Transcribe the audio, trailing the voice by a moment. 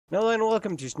Hello and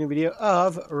welcome to this new video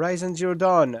of Horizon Zero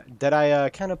Dawn that I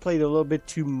kind of played a little bit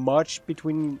too much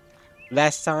between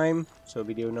last time, so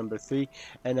video number 3,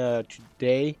 and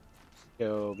today,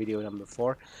 so video number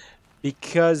 4,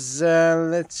 because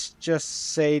let's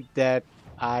just say that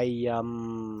I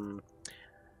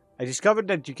discovered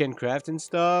that you can craft and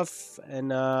stuff,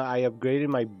 and I upgraded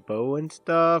my bow and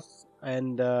stuff,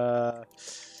 and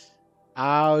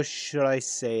how should I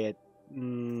say it?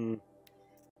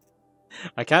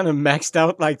 I kind of maxed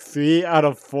out like 3 out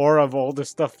of 4 of all the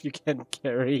stuff you can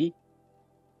carry.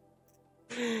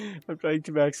 I'm trying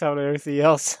to max out everything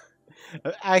else.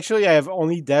 Actually, I have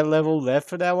only that level left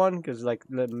for that one, because like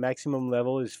the maximum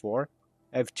level is 4.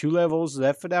 I have 2 levels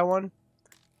left for that one.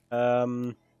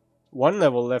 1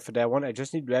 level left for that one. I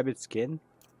just need rabbit skin,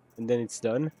 and then it's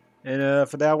done. And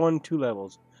for that one, 2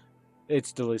 levels.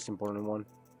 It's the least important one.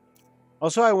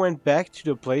 Also, I went back to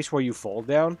the place where you fall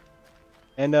down.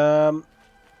 And, oh,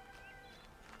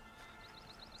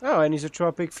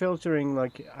 anisotropic filtering,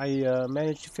 like, I,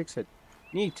 managed to fix it.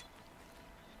 Neat.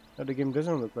 Now the game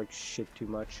doesn't look like shit too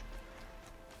much.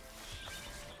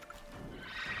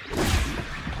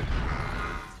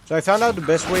 So I found out the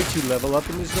best way to level up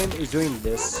in this game is doing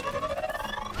this.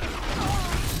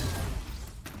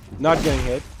 Not getting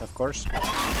hit, of course.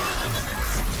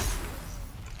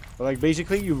 But, like,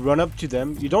 basically, you run up to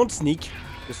them. You don't sneak.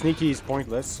 The sneaky is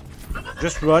pointless.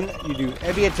 Just run, you do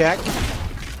heavy attack.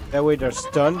 That way they're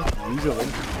stunned, usually.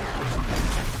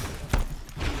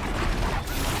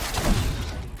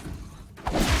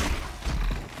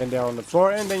 Then they're on the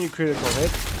floor, and then you critical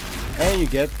hit. And you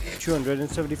get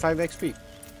 275 XP.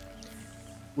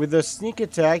 With the sneak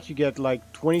attack, you get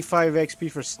like 25 XP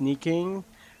for sneaking,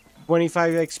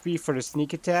 25 XP for the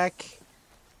sneak attack,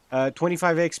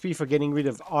 25 XP for getting rid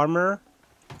of armor,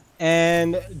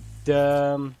 and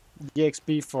the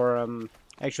XP for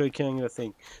actually killing the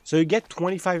thing. So you get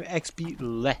 25 XP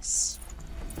less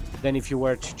than if you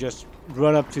were to just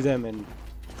run up to them and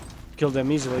kill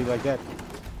them easily like that.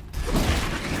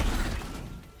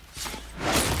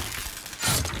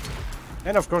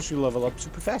 And of course you level up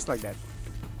super fast like that.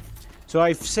 So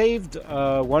I've saved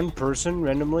one person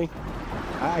randomly.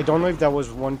 I don't know if that was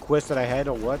one quest that I had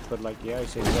or what, but like yeah, I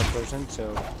saved that person,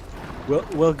 so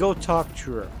we'll go talk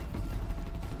to her.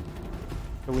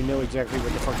 So we know exactly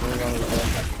what the fuck is going on with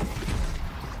that.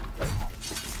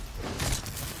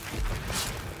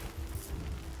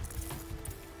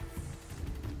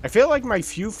 I feel like my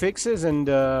few fixes and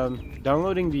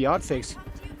downloading the odd fix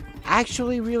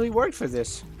actually really worked for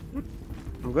this.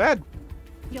 I'm glad.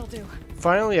 You'll do.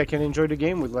 Finally, I can enjoy the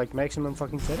game with like maximum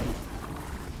fucking settings.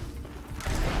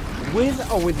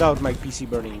 With or without my PC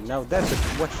burning? Now that's a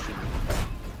question.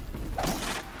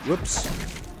 Whoops.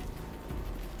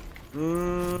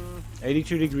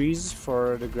 82 degrees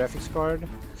for the graphics card.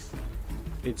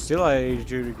 It's still at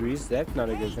 82 degrees. That's not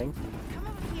a good thing. Come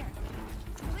over here.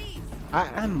 Please.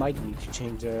 I might need to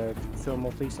change the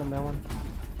thermal paste on that one.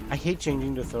 I hate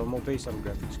changing the thermal paste on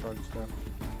graphics cards now.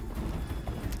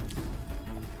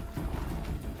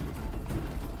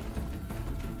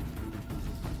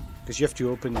 Because you have to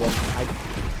open them.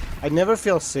 I never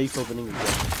feel safe opening the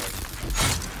graphics card.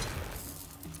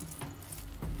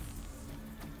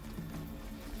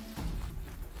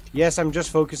 Yes, I'm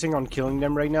just focusing on killing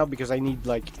them right now because I need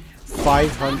like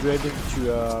 500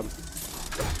 to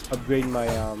upgrade my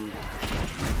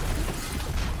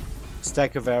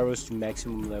stack of arrows to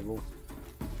maximum level.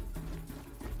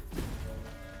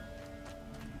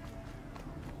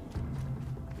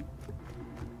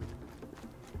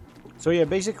 So yeah,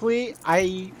 basically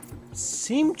I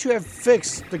seem to have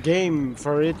fixed the game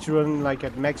for it to run like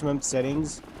at maximum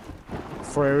settings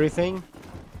for everything.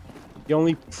 The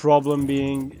only problem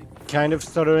being kind of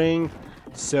stuttering,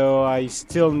 so I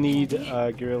still need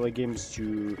Guerrilla Games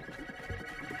to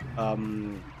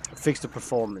fix the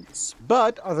performance.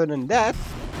 But other than that,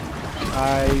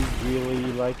 I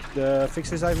really like the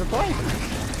fixes I've applied.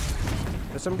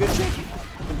 That's some good shit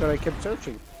that I kept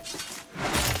searching.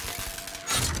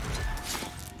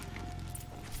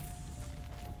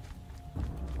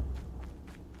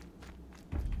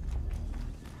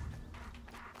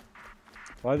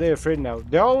 Why are they afraid now?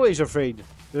 They're always afraid.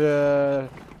 The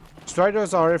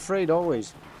Striders are afraid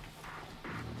always.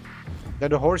 They're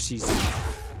the horsies.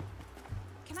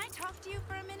 Can I talk to you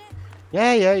for a minute?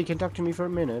 Yeah, you can talk to me for a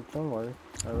minute. Don't worry.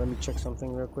 Let me check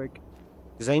something real quick.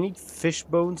 Because I need fish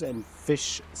bones and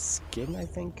fish skin, I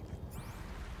think.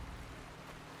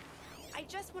 I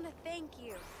just want to thank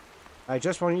you. I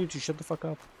just want you to shut the fuck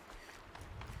up.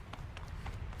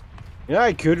 You know,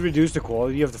 I could reduce the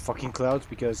quality of the fucking clouds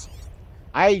because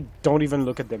I don't even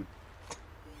look at them.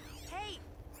 Hey,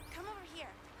 come over here.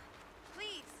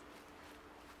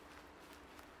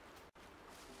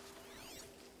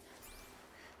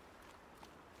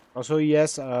 Also,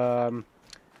 yes,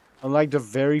 unlike the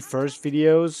very first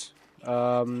videos,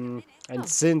 and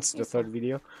since the third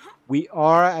video, we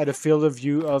are at a field of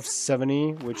view of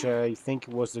 70, which I think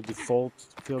was the default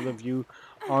field of view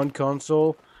on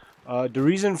console. The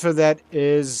reason for that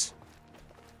is,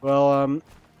 well,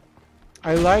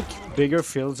 I like bigger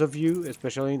fields of view,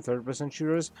 especially in third-person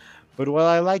shooters, but what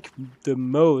I like the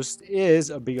most is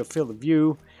a bigger field of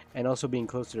view and also being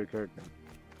close to the character.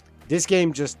 This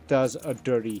game just does a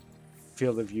dirty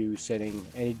field of view setting,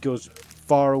 and it goes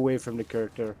far away from the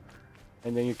character,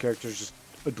 and then your character is just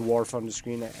a dwarf on the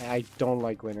screen. I don't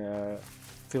like when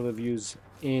field of views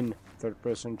in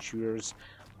third-person shooters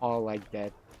are like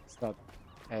that. It's not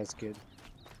as good.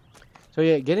 So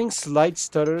yeah, getting slight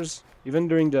stutters, even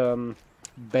during the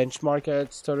benchmark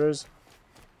at stutters,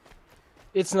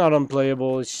 it's not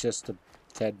unplayable, it's just a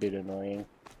tad bit annoying.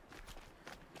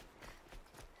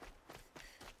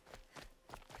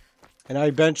 And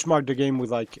I benchmarked the game with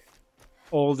like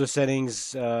all the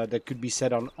settings that could be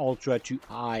set on ultra to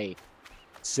high.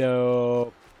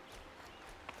 So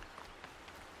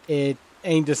it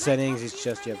ain't the settings, it's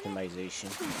just the optimization.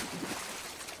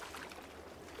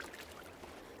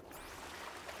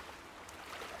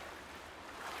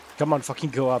 Come on, fucking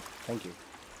go up. Thank you.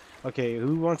 Okay,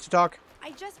 who wants to talk?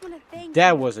 I just want to thank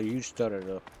That you. was a huge stutter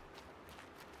though.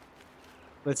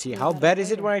 Let's see, how bad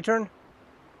is it when I turn?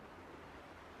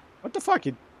 What the fuck?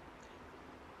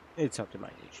 It's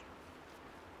optimization.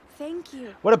 Thank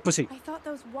you. What a pussy. I thought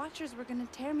those watchers were gonna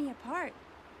tear me apart.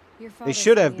 They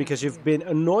should have, because you've been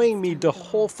annoying me the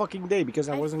whole fucking day because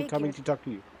I wasn't coming to talk to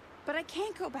you. But I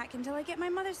can't go back until I get my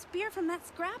mother's spear from that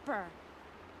scrapper.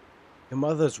 Your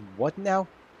mother's what now?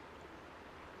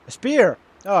 A spear!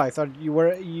 Oh, I thought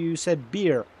you said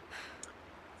beer.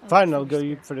 Fine, I'll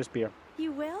go for the spear.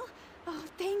 You will? Oh,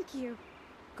 thank you.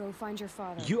 Go find your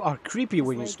father. You are creepy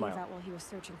when you His leg smile. gave out while he was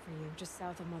searching for you, just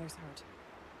south of Mother's Heart.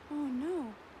 Oh,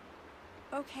 no.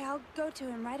 Okay, I'll go to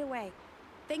him right away.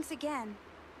 Thanks again.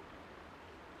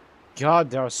 God,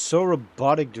 they are so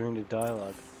robotic during the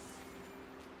dialogue.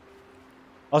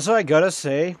 Also, I gotta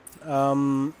say,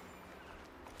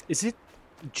 is it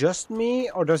just me,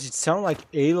 or does it sound like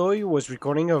Aloy was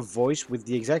recording her voice with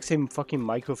the exact same fucking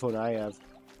microphone I have?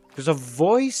 Because her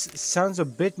voice sounds a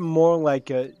bit more like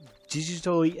a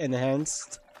digitally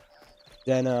enhanced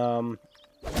than the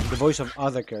voice of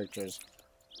other characters.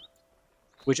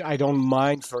 Which I don't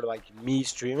mind for like me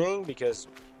streaming, because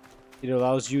it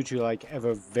allows you to like have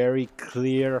a very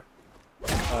clear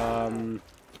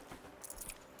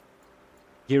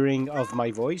hearing of my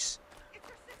voice.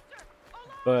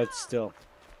 But still.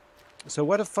 So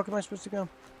where the fuck am I supposed to go?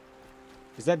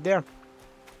 Is that there?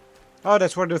 Oh,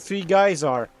 that's where the 3 guys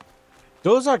are.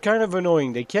 Those are kind of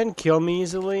annoying. They can kill me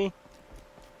easily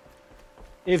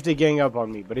if they gang up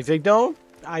on me. But if they don't,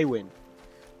 I win.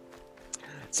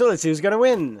 So let's see who's gonna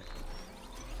win.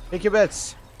 Take your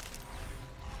bets.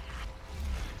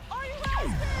 Are you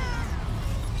ready?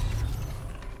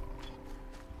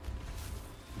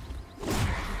 Give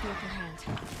me up your hand.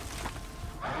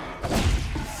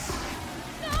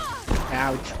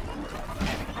 Ouch.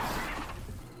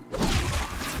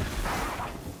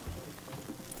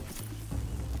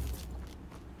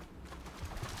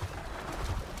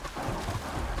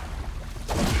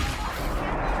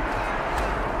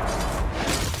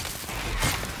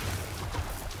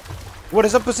 What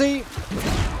is up, pussy?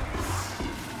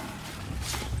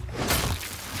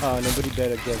 Oh, nobody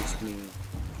bet against me.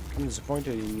 I'm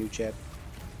disappointed in you, chat.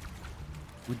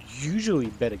 Would usually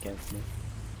bet against me.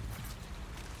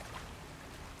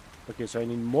 Okay, so I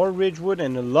need more ridgewood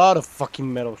and a lot of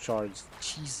fucking metal shards.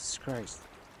 Jesus Christ.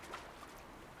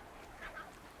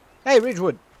 Hey,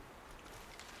 ridgewood!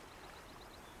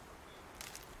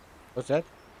 What's that?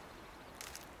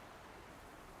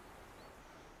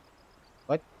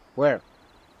 What? Where?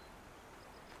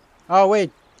 Oh,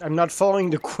 wait. I'm not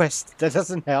following the quest. That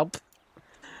doesn't help.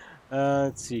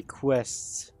 Let's see.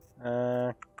 Quests.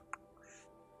 Is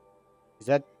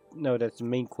that... No, that's the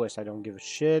main quest. I don't give a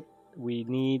shit. We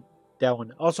need that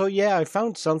one. Also, yeah, I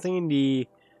found something in the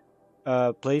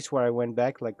place where I went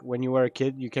back. Like, when you were a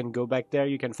kid, you can go back there.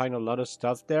 You can find a lot of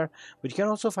stuff there. But you can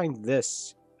also find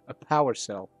this. A power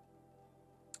cell.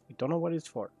 I don't know what it's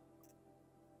for.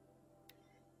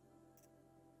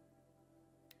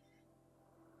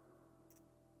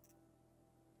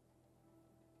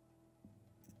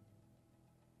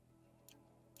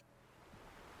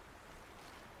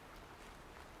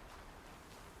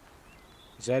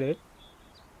 Is that it?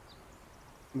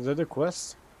 Is that the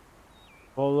quest?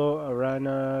 Follow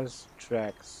Arana's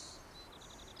tracks.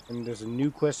 And there's a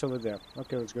new quest over there.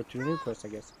 Okay, let's go to the new quest, I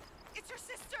guess. It's your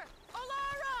sister,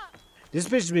 Alara! This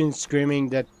bitch has been screaming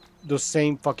that those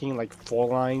same fucking like 4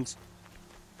 lines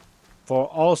for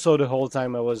also the whole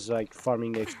time I was like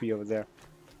farming XP over there.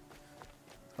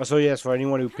 Also, yes, for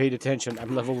anyone who paid attention,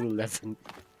 I'm level 11.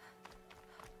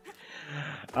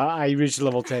 I reached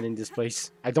level 10 in this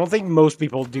place. I don't think most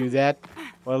people do that.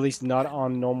 Or at least not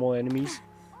on normal enemies.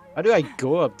 How do I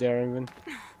go up there even?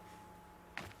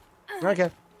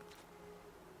 Okay.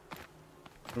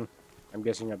 I'm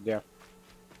guessing up there.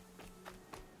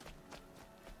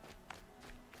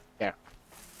 There.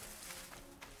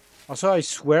 Also, I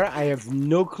swear I have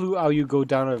no clue how you go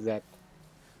down of that.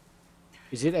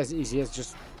 Is it as easy as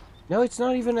just... No, it's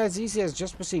not even as easy as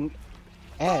just pressing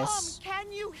S. Mom,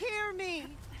 can you hear me?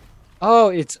 Oh,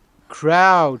 it's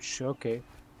crouch. Okay.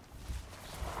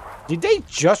 Did they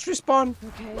just respawn?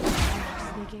 Okay,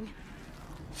 sneaking.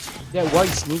 Yeah, why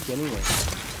sneak anyway?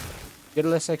 Get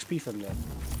less XP from that.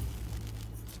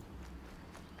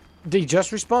 They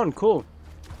just respawn. Cool.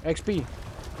 XP.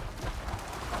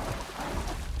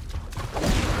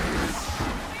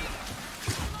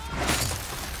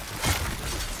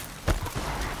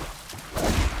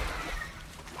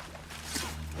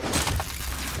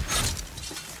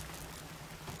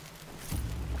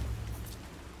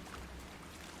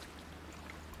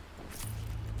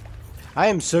 I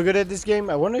am so good at this game.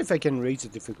 I wonder if I can raise the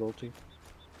difficulty.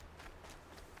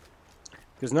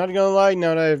 Because not gonna lie,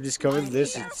 now that I've discovered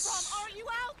this, it's... Are you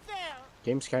out there?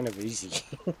 Game's kind of easy.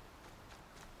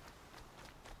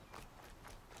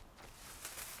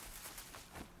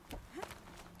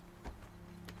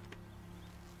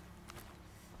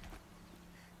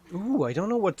 Ooh, I don't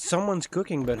know what someone's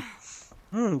cooking, but...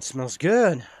 it smells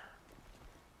good.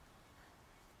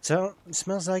 So, it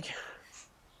smells like...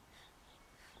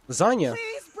 lasagna.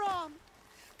 Please, Brom,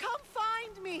 come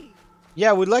find me. Yeah,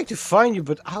 I would like to find you,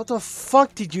 but how the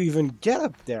fuck did you even get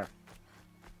up there?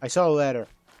 I saw a ladder.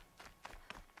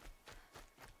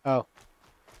 Oh.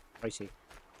 I see.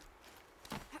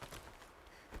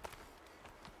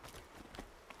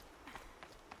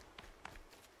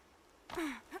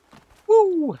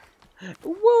 Woo!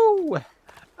 Woo!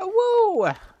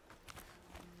 Woo!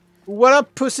 What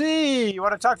up, pussy? You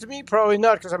want to talk to me? Probably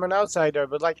not, because I'm an outsider,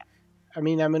 but like... I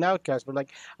mean, I'm an outcast, but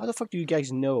like, how the fuck do you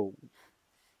guys know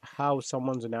how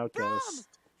someone's an outcast? Brom,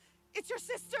 it's your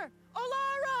sister,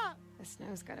 Olara. The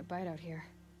snow's got a bite out here.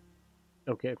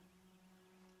 Okay.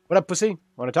 What up, pussy?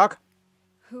 Want to talk?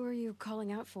 Who are you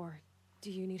calling out for?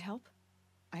 Do you need help?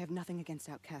 I have nothing against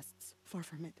outcasts, far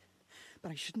from it.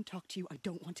 But I shouldn't talk to you. I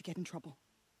don't want to get in trouble.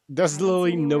 There's I don't see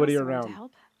literally anyone nobody else around around. to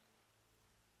help.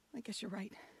 I guess you're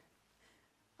right.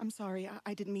 I'm sorry,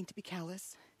 I didn't mean to be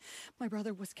callous. My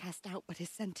brother was cast out, but his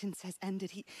sentence has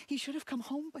ended. He should have come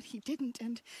home, but he didn't,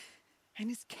 and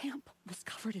his camp was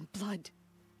covered in blood.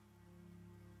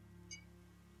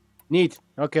 Neat.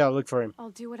 Okay, I'll look for him. I'll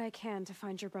do what I can to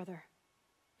find your brother.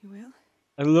 You will?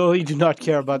 I literally do not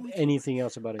care about anything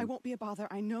else about I him. won't be a bother.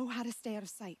 I know how to stay out of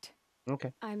sight.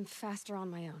 Okay. I'm faster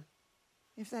on my own.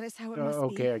 If that is how it must be.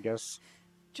 Okay, I guess.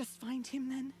 Just find him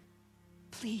then.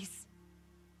 Please.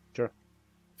 Sure.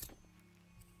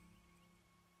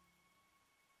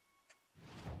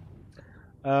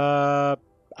 I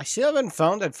still haven't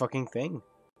found that fucking thing.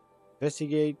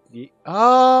 Investigate the...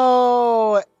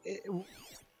 Oh!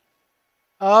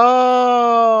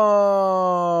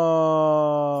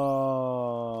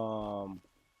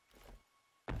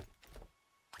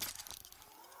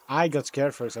 I got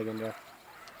scared for a second there.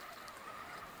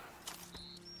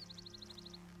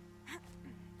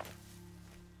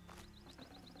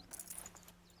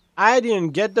 I didn't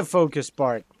get the focus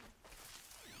part.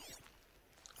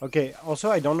 Okay,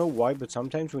 also I don't know why, but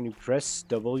sometimes when you press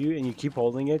W and you keep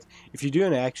holding it, if you do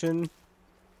an action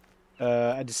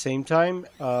at the same time,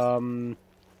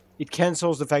 it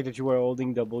cancels the fact that you were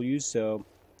holding W, so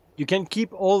you can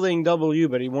keep holding W,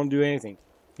 but it won't do anything.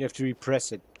 You have to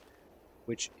repress it,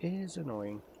 which is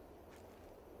annoying.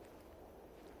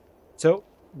 So,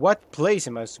 what place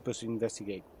am I supposed to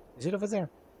investigate? Is it over there?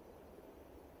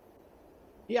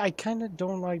 Yeah, I kind of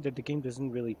don't like that the game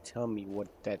doesn't really tell me what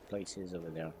that place is over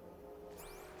there.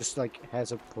 Just like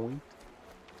has a point.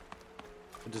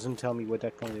 It doesn't tell me what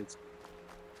that point is.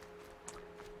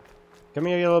 Come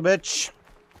here, you little bitch.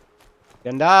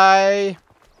 Then die.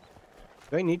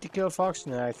 Do I need to kill a fox?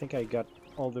 No, I think I got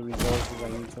all the resources I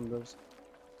need from those.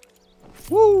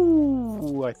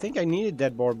 Woo! I think I needed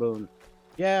that boar bone.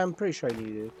 Yeah, I'm pretty sure I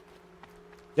needed it.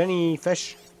 Any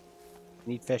fish?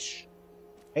 Need fish.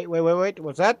 Hey, wait,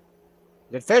 what's that?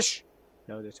 Is that fish?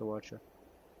 No, that's a watcher.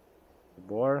 The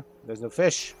boar? There's no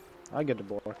fish. I'll get the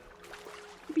boar.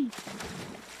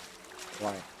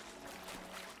 Why?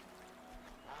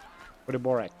 Where the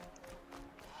boar at?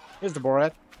 Here's the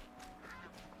Borat.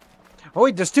 Oh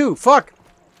wait, there's two. Fuck!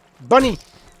 Bunny!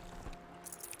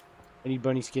 I need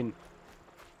bunny skin.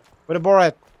 Where the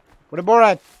Borat? Where the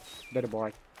Borat? There the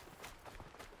Borat.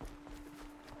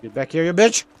 Get back here, you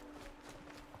bitch!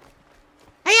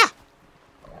 Hiya!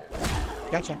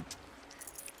 Gotcha.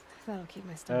 That'll keep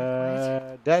my stomach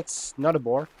quiet. That's not a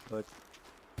boar, but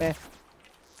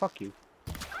fuck you.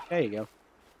 There you go.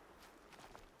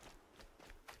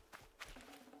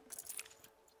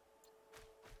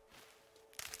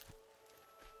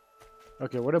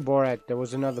 Okay, what a boar at? There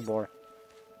was another boar.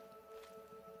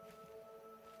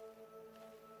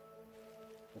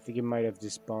 I think it might have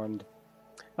despawned.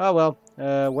 Oh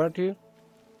well, where to?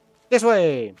 This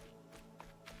way!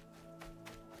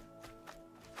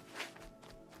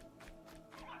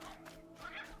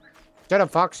 Shut up,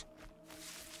 fox!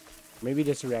 Maybe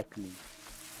that's a raccoon.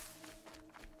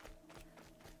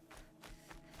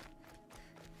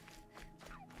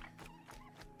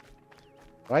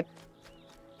 What?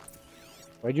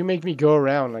 Why'd you make me go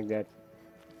around like that?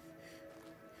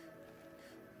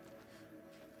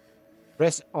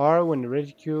 Press R when the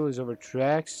reticule is over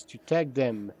tracks to tag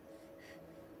them.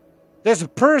 There's a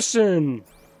person!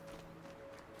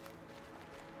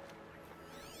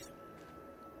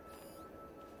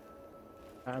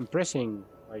 I'm pressing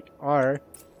like R.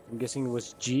 I'm guessing it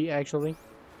was G actually.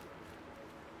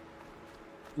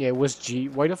 Yeah, it was G.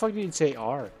 Why the fuck did it say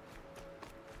R?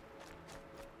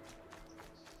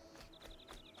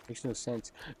 Makes no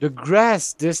sense. The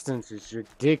grass distance is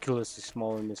ridiculously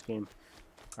small in this game.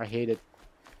 I hate it.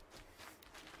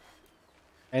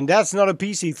 And that's not a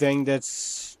PC thing,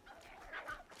 that's...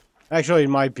 Actually, it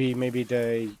might be. Maybe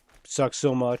they suck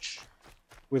so much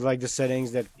with like the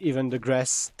settings that even the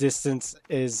grass distance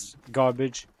is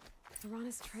garbage.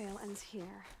 Verana's trail ends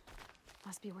here.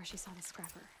 Must be where she saw the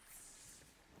scrapper.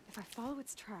 If I follow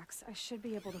its tracks, I should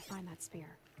be able to find that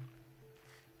spear.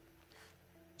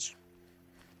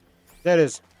 That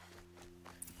is.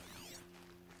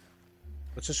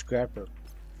 What's a scrapper? Is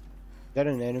that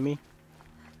an enemy?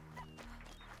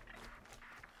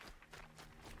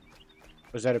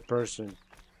 Or is that a person?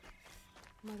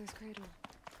 Mother's cradle.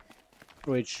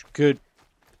 Which could...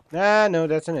 Nah, no,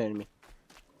 that's an enemy.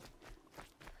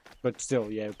 But still,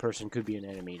 yeah, a person could be an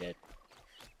enemy. That,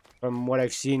 from what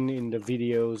I've seen in the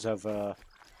videos of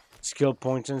skill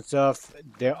points and stuff,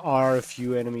 there are a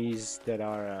few enemies that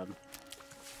are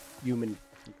human,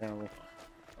 apparently.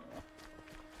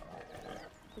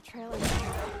 The trail is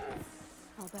here.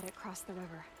 I'll bet it crossed the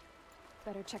river.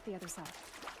 Better check the other side.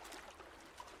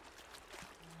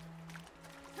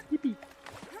 Yippee.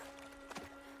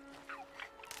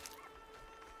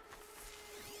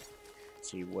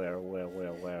 Let's see, where? Where?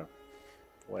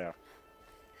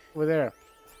 Over there.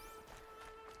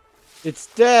 It's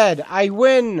dead! I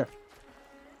win!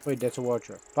 Wait, that's a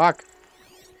watcher. Fuck!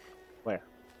 Where?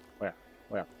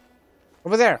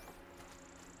 Over there!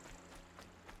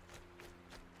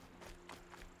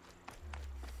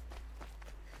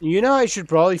 You know, I should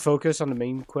probably focus on the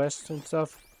main quests and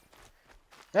stuff.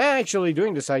 Actually,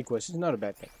 doing the side quests is not a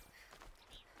bad thing.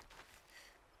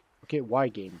 Okay, why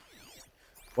game?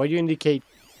 Why do you indicate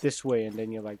this way and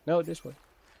then you're like, no, this way?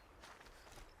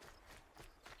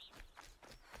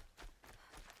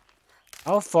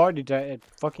 How far did that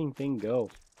fucking thing go?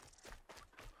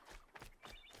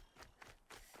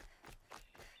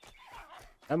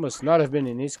 That must not have been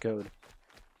in his code.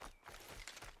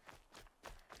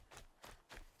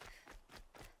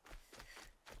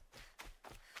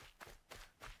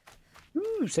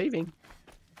 Ooh, saving.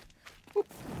 Oop.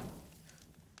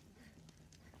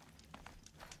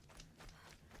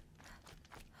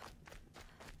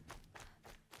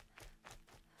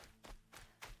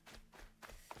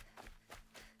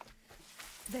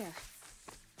 There.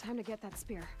 Time to get that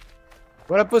spear.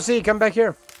 What up, pussy? Come back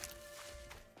here.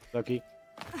 Lucky.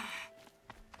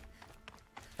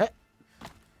 Huh.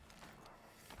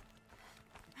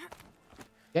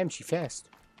 Damn, she fast.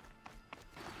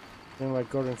 Feeling like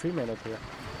Gordon Freeman up here.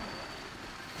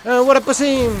 What up,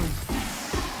 pussy?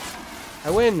 I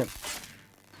win.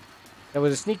 That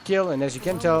was a sneak kill, and as you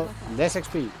can tell, less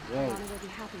XP. Yay. Verana will be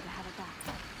happy to have it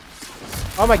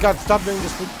back. Oh my god, stop doing the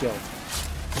sneak kill.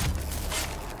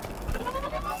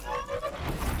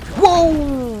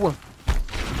 Whoa!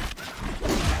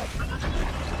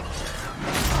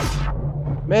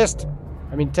 Missed.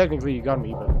 I mean, technically you got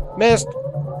me, but missed.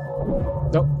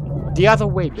 No, the other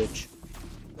way, bitch.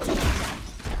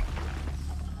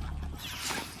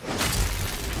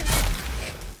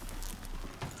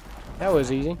 That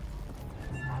was easy.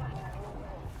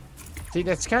 See,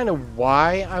 that's kind of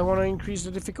why I want to increase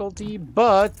the difficulty,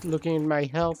 but looking at my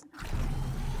health,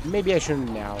 Maybe I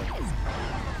shouldn't now.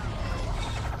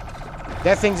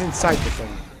 That thing's inside the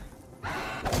thing.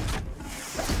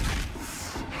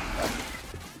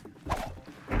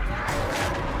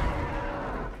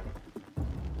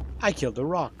 I killed a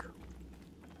rock.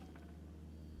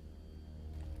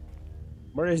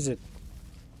 Where is it?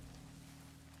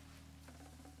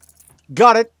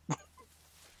 Got it!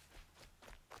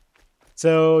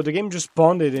 So the game just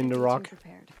spawned it in the rock.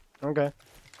 Okay.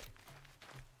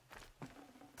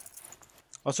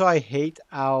 Also, I hate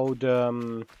how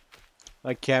the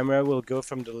like camera will go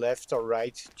from the left or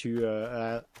right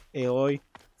to Aloy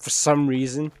for some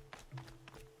reason.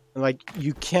 Like,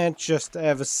 you can't just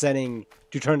have a setting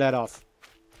to turn that off.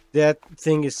 That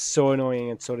thing is so annoying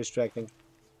and so distracting.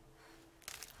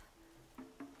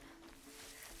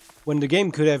 When the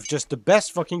game could have just the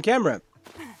best fucking camera,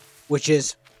 which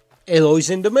is Aloy's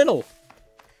in the middle.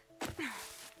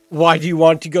 Why do you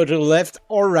want to go to the left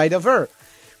or right of her?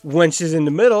 When she's in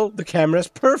the middle, the camera's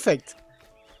perfect.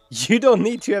 You don't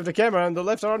need to have the camera on the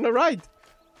left or on the right.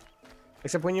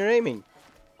 Except when you're aiming.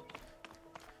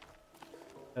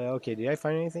 Okay, did I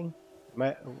find anything?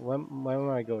 Where am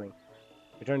I going?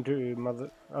 Return to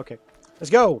mother... Okay, let's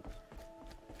go!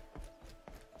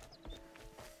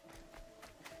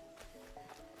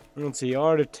 Let's see,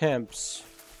 are the temps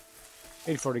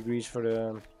 84 degrees for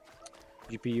the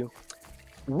GPU,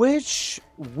 which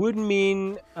would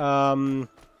mean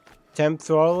temp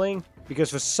throttling, because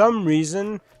for some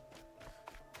reason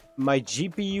my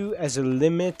GPU has a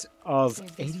limit of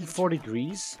 84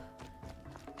 degrees,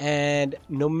 and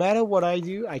no matter what I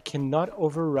do, I cannot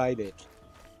override it.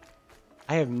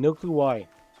 I have no clue why.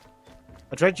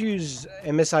 I tried to use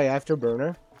MSI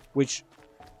Afterburner, which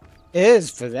is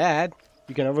for that.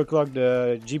 You can overclock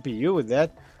the GPU with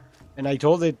that. And I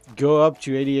told it go up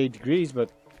to 88 degrees,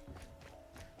 but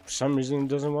for some reason it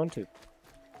doesn't want to.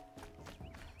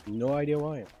 No idea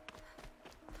why.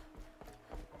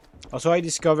 Also, I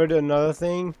discovered another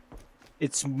thing.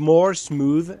 It's more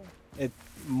smooth,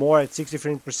 more at 60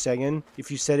 frames per second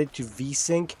if you set it to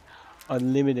VSync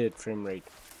unlimited frame rate.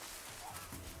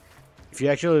 If you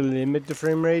actually limit the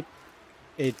frame rate,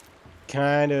 it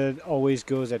kind of always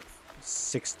goes at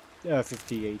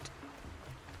 58.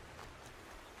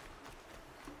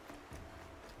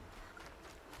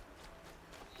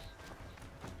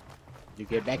 You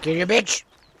get back here, you bitch!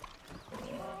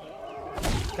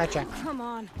 Gotcha. Come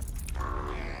on.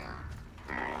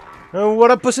 Oh,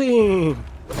 what a pussy!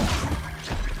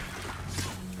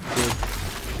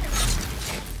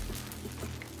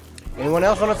 Anyone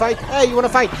else want to fight? Hey, you want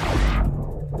to fight?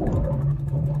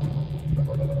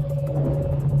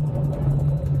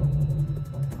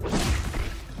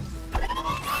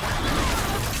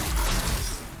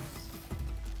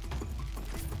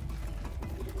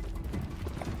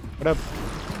 What up?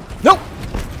 No!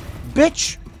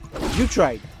 Bitch! You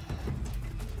tried.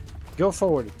 Go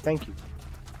forward. Thank you.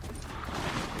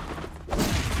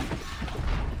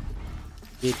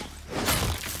 Bitch.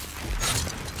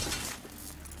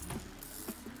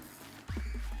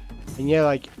 And yeah,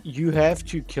 like, you have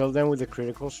to kill them with a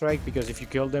critical strike, because if you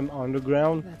kill them on the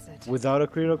ground without a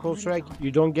critical strike, you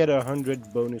don't get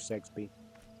 100 bonus XP.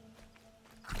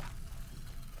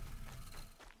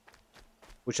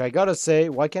 Which I gotta say,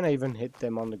 why can't I even hit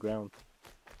them on the ground?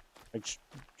 Like,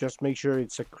 just make sure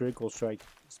it's a critical strike.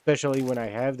 Especially when I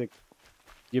have the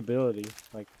ability.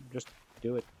 Like, just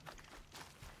do it.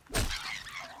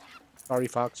 Sorry,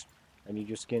 Fox. I need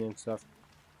your skin and stuff.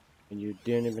 And you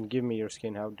didn't even give me your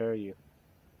skin, how dare you.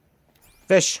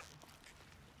 Fish!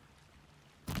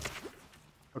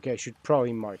 Okay, I should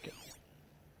probably mark it.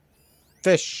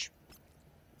 Fish!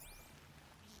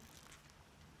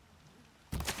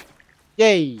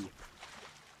 Yay!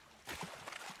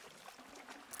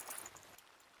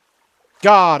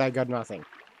 God, I got nothing.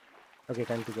 Okay,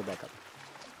 time to go back up.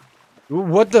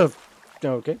 What the...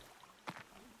 Okay.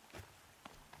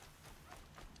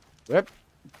 Yep.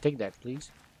 Take that,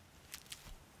 please.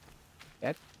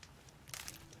 That.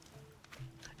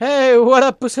 Hey, what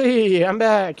up, pussy? I'm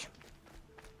back.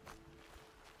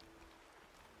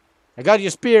 I got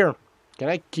your spear. Can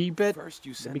I keep it? First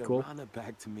you sent Arana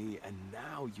back to me, and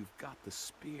now you've got the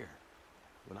spear.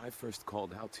 When I first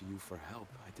called out to you for help,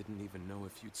 I didn't even know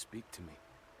if you'd speak to me.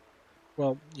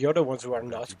 Well, you're the ones who are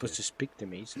not supposed to speak to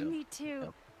me, so... Me too.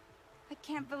 No. I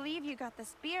can't believe you got the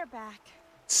spear back.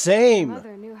 Same! My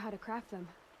mother knew how to craft them.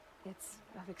 It's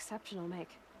of exceptional make.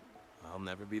 I'll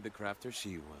never be the crafter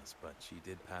she was, but she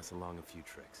did pass along a few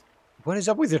tricks. What is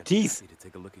up with your teeth? Happy to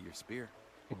take a look at your spear.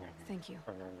 Thank you.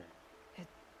 It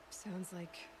sounds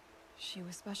like she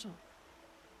was special.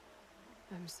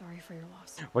 I'm sorry for your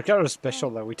loss. What kind of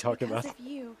special are we talking because about? of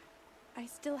you, I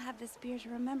still have the spear to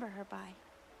remember her by.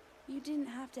 You didn't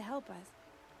have to help us,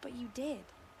 but you did.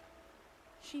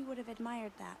 She would have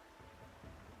admired that.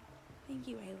 Thank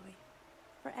you, Aloy,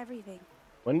 for everything.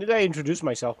 When did I introduce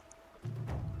myself?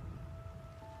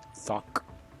 Fuck.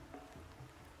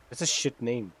 That's a shit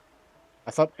name.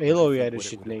 I thought Aloy had a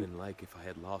shit name. What it would have been like if I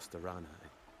had lost Arana.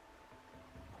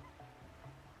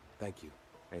 Thank you,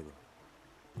 Aloy.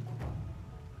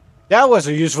 That was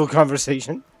a useful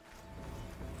conversation.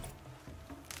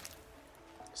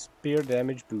 Spear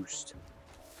damage boost.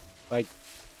 Like,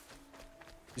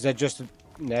 is that just a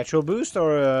natural boost,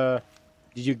 or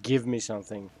did you give me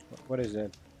something? What is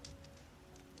that?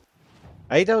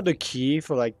 I know the key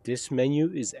for like this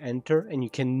menu is enter, and you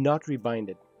cannot rebind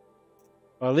it.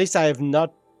 Or at least I have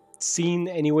not seen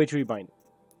any way to rebind it.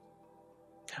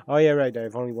 Oh yeah, right. I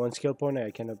have only one skill point.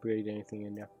 I can't upgrade anything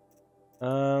in there.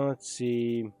 Let's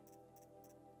see.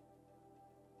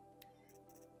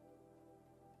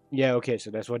 Yeah, okay,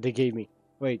 so that's what they gave me.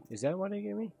 Wait, is that what they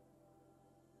gave me?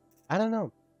 I don't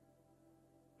know.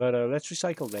 But let's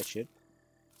recycle that shit.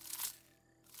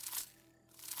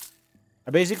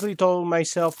 I basically told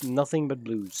myself nothing but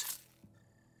blues.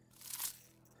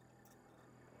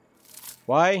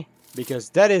 Why? Because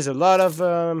that is a lot of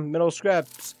metal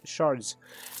scraps, shards.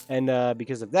 And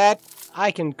because of that,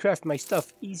 I can craft my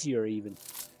stuff easier even.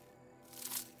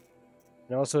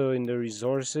 And also in the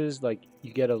resources, like,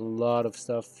 you get a lot of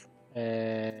stuff.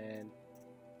 And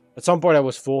at some point I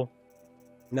was full.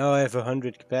 Now I have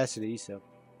 100 capacity, so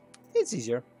it's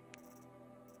easier.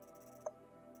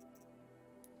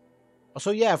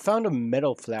 Also, yeah, I found a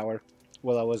metal flower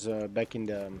while I was back in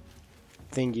the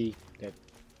thingy that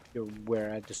you were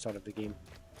at the start of the game.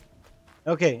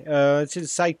 Okay, let's see the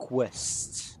side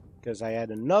quests. Because I had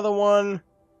another one.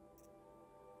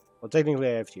 Well, technically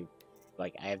I have two.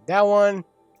 Like, I have that one,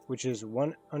 which is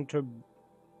one hunter.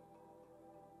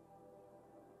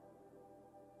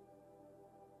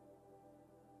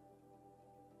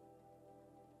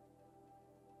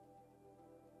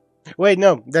 Wait,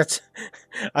 no, that's...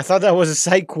 I thought that was a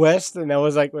side quest, and I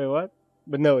was like, wait, what?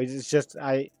 But no, it's just,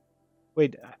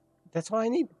 Wait, that's all I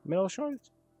need? Metal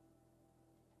shards?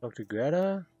 Dr.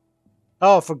 Greta?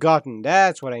 Oh, Forgotten,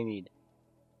 that's what I need.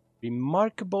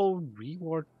 Remarkable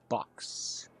reward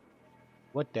box.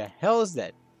 What the hell is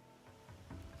that?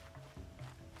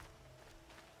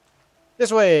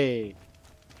 This way!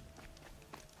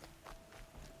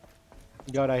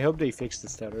 God, I hope they fix the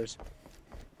stutters.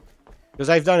 Because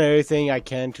I've done everything I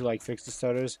can to like fix the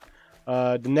stutters.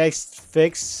 The next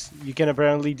fix you can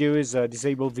apparently do is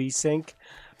disable VSync.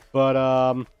 But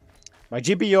my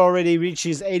GPU already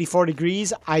reaches 84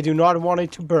 degrees. I do not want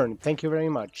it to burn. Thank you very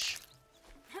much.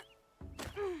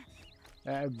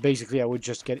 Basically, I would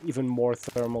just get even more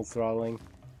thermal throttling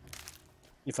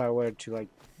if I were to like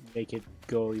make it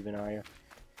go even higher.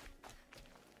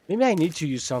 Maybe I need to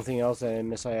use something else than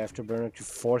MSI Afterburner to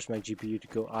force my GPU to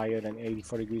go higher than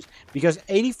 84 degrees. Because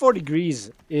 84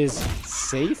 degrees is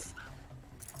safe.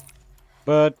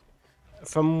 But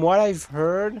from what I've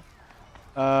heard,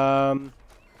 the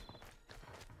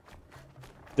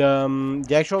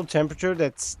actual temperature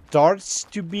that starts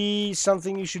to be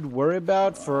something you should worry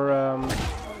about for a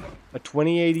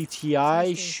 2080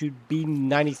 Ti should be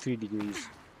 93 degrees.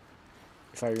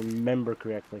 If I remember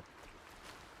correctly.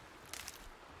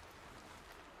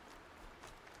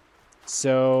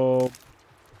 So,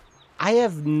 I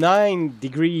have 9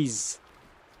 degrees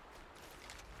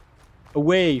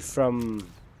away from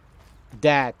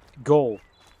that goal.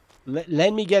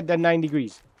 Let me get that 9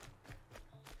 degrees.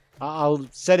 I'll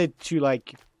set it to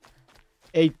like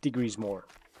 8 degrees more.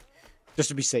 Just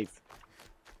to be safe.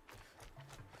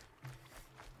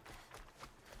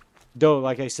 Though,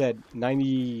 like I said,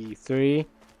 93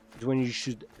 is when you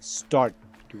should start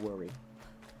to worry.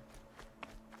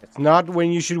 That's not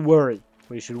when you should worry.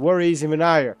 When you should worry is even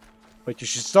higher. But you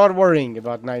should start worrying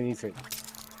about 93.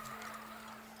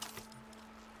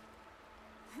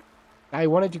 I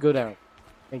wanted to go down.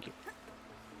 Thank you.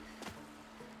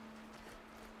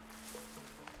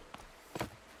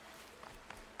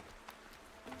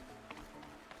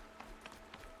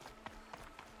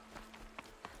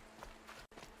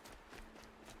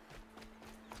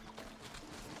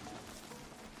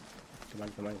 Come on,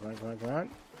 come on, come on, come on, come on.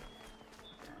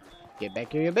 Get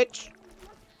back here, you bitch.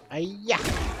 Ayya.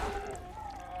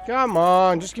 Come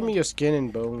on, just give me your skin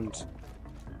and bones.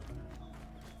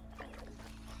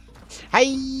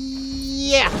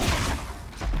 Hiya!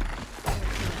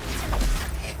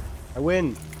 I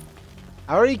win.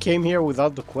 I already came here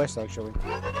without the quest, actually.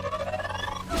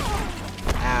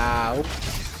 Ow.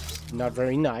 Not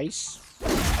very nice.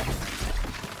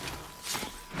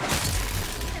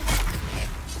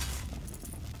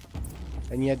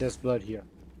 And yet there's blood here.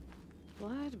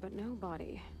 Blood, but no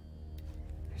body.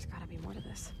 There's gotta be more to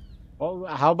this. Well,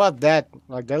 how about that?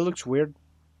 Like, that looks weird.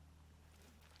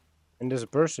 And there's a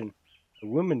person. A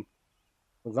woman.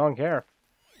 With long hair.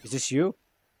 Is this you?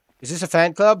 Is this a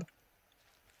fan club?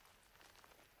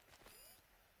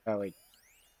 Oh, wait.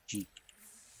 G.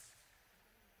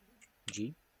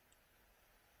 G?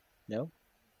 No?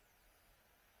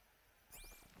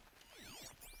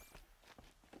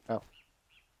 Oh.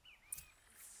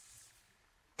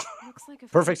 Looks like a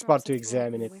Perfect few spot drops to of blood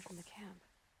examine it. away from the camp.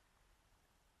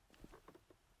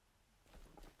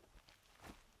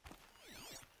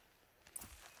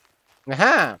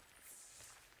 Aha!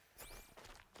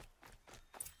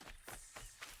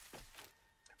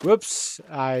 Whoops,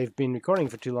 I've been recording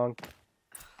for too long.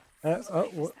 Whose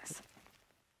knife is this?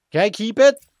 Can I keep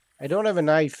it? I don't have a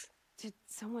knife. Did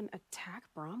someone attack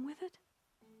Brom with it?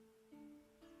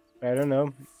 I don't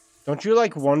know. Don't you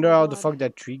like wonder how the fuck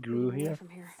that tree grew Leading away here? from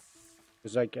here.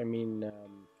 Because like, I mean,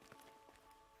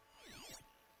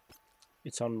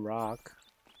 it's on rock.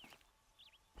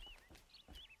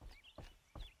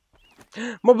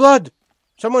 More blood!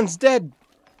 Someone's dead!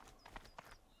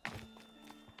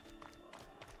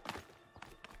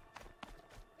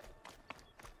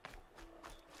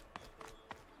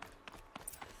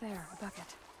 There, a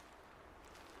bucket.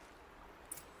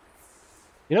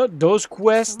 You know, those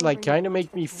quests Someone like bring kind of blood make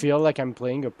to me the camp. feel like I'm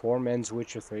playing a poor man's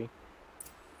Witcher 3.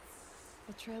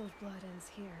 The trail of blood ends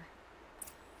here.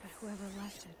 But whoever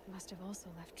left it must have also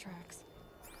left tracks.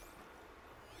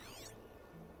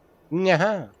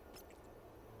 Nyaha.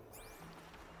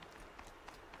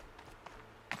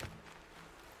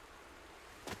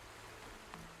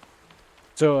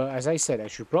 So, as I said, I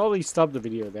should probably stop the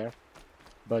video there.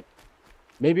 But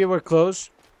maybe we're close.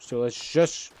 So let's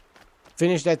just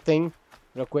finish that thing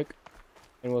real quick.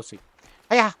 And we'll see.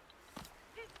 Hiya!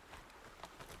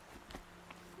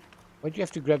 Why'd you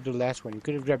have to grab the last one? You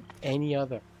could have grabbed any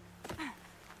other.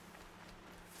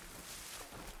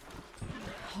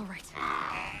 All right.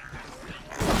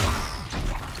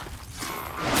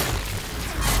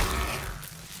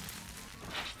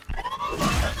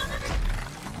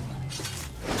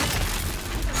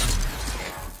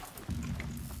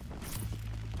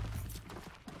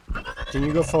 Can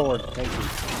you go forward? Thank you.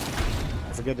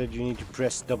 I forget that you need to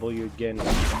press W again.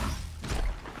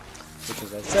 Which,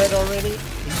 as I said already,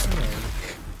 is annoying.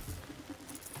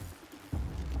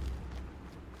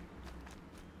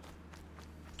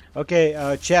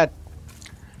 Okay, chat.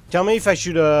 Tell me if I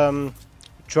should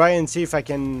try and see if I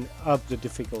can up the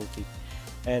difficulty.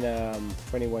 And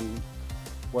for anyone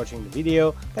watching the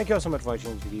video, thank you all so much for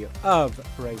watching this video of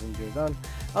Horizon Zero Dawn.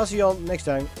 I'll see you all next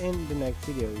time in the next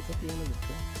video. Is that the end of the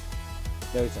show?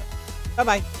 No, it's not. Bye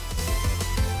bye.